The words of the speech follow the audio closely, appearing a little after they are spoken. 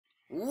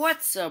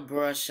What's up,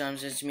 bro?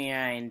 It's me,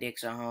 Ryan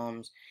Dixon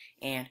Holmes,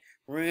 and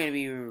we're gonna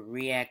be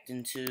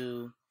reacting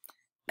to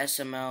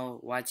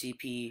SML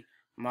YTP.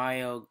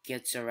 Mario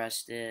gets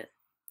arrested,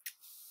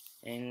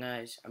 and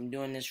guys, I'm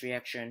doing this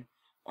reaction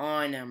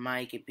on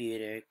my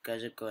computer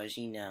because, of course,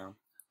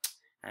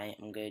 I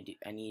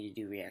need to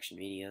do reaction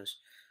videos.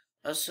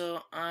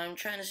 Also, I'm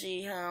trying to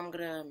see how I'm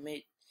gonna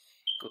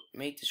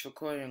make this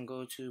recording and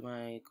go to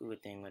my Google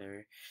thing,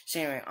 whatever. So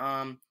anyway,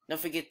 don't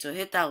forget to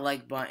hit that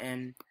like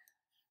button.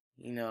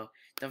 Don't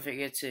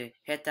forget to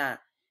hit that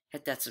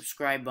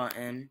subscribe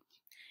button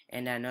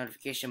and that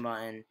notification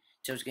button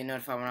so to get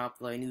notified when I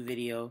upload a new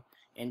video.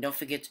 And don't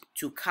forget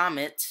to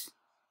comment.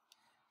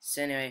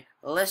 So anyway,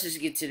 let's just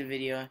get to the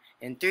video.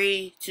 In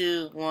 3,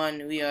 2,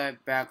 1, we are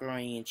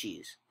macaroni and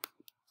cheese.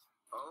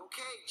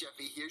 Okay,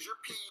 Jeffy, here's your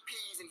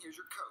peas and here's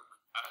your Coke.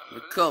 The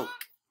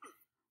Coke.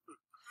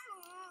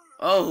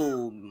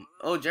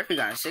 Oh, Jeffrey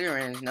got a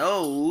cigarette in his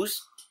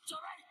nose.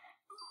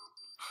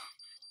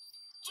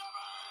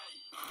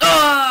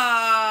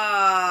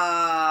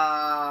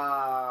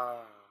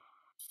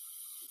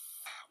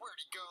 Where'd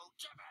he go?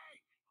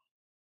 Jeffy!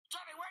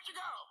 Jeffy, where'd you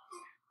go?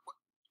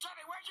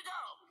 Jeffy, where'd you go?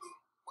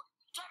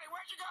 Jeffy,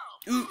 where'd you go?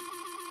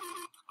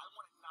 I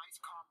want a nice,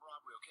 calm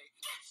robbery, okay?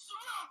 It's a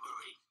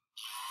robbery!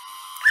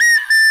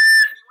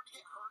 Anyone to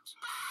get hurt?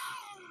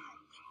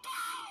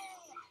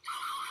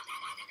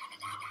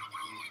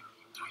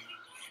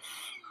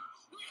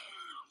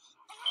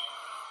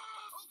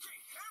 Okay,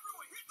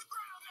 everyone hit the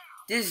ground now!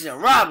 This is a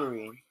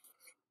robbery.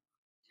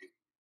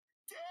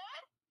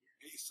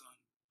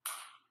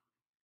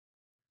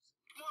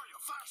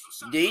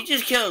 Did he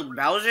just kill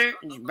Bowser?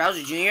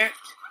 Bowser Jr.?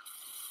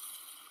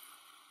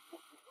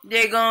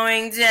 They're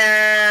going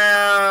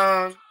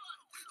down.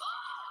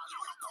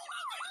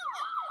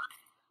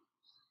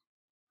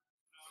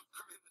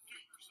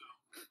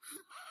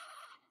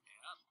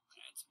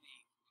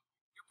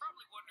 You're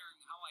probably wondering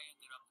how I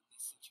ended up in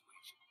this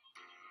situation.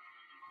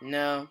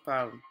 No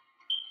problem.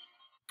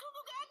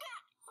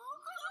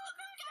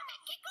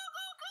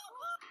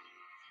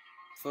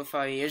 4 or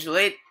 5 years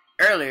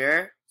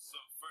earlier.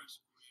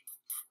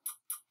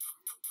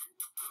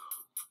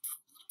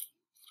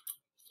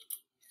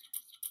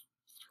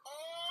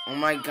 Oh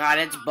my god,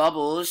 it's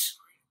Bubbles.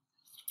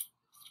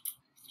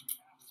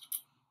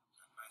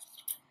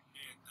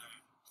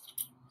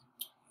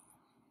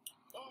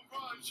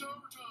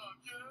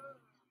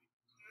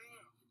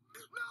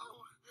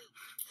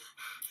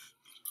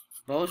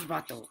 Bubbles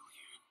about to... Oh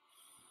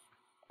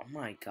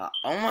my god.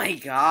 Oh my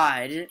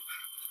god.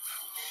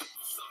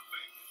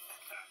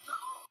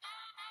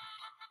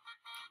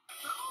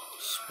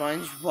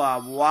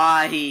 SpongeBob,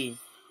 why?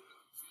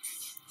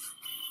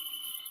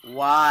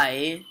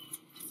 Why?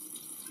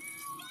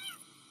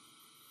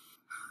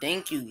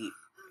 Thank you,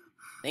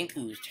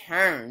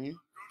 turn.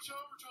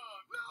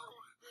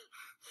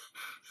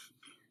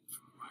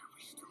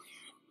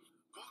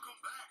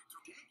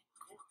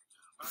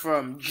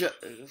 From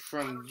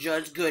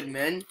Judge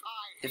Goodman,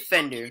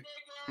 Defender,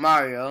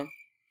 Mario,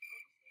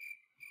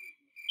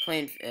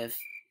 playing fifth,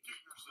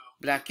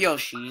 Black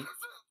Yoshi.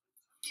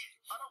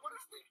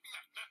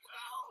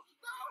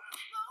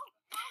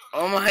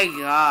 Oh my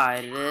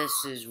god, this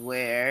is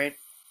weird.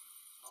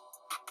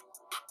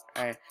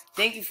 Alright,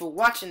 thank you for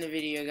watching the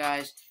video,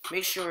 guys.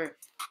 Make sure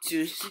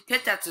to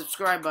hit that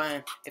subscribe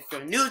button if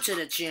you're new to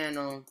the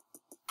channel.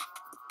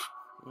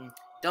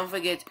 Don't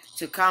forget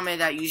to comment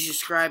that you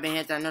subscribe and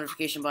hit that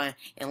notification button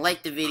and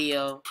like the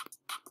video.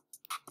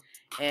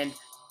 And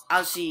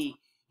I'll see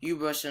you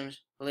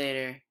Brushums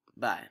later.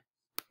 Bye.